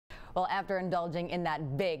Well, after indulging in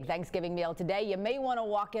that big Thanksgiving meal today, you may want to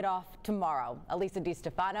walk it off tomorrow. Elisa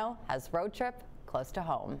DiStefano has road trip close to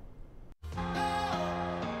home.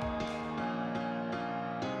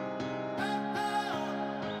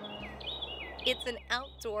 It's an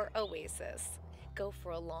outdoor oasis. Go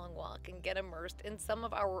for a long walk and get immersed in some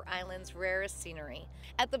of our island's rarest scenery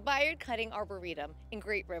at the Bayard Cutting Arboretum in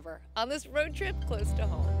Great River on this road trip close to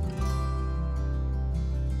home.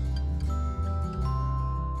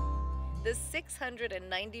 The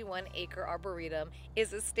 691-acre Arboretum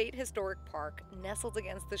is a state historic park nestled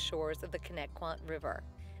against the shores of the Connecticut River.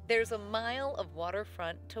 There's a mile of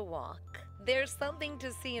waterfront to walk. There's something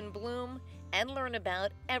to see in bloom and learn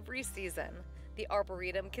about every season. The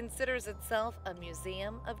Arboretum considers itself a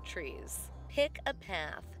museum of trees. Pick a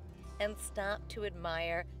path and stop to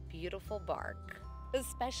admire beautiful bark.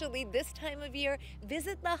 Especially this time of year,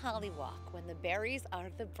 visit the Holly Walk when the berries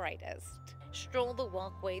are the brightest. Stroll the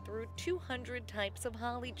walkway through 200 types of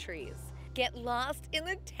holly trees. Get lost in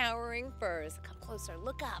the towering firs. Come closer,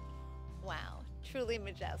 look up. Wow, truly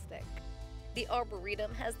majestic. The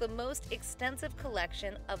Arboretum has the most extensive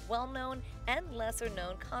collection of well-known and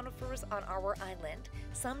lesser-known conifers on our island.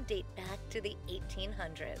 Some date back to the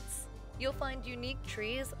 1800s. You'll find unique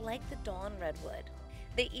trees like the dawn redwood.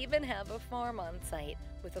 They even have a farm on site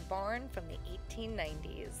with a barn from the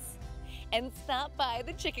 1890s. And stop by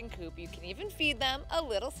the chicken coop. You can even feed them a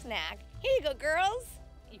little snack. Here you go, girls.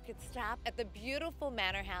 You could stop at the beautiful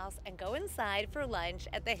Manor House and go inside for lunch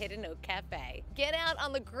at the Hidden Oak Cafe. Get out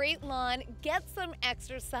on the great lawn, get some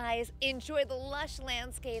exercise, enjoy the lush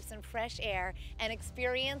landscapes and fresh air, and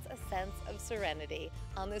experience a sense of serenity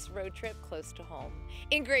on this road trip close to home.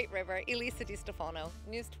 In Great River, Elisa DiStefano,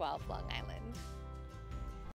 News 12, Long Island.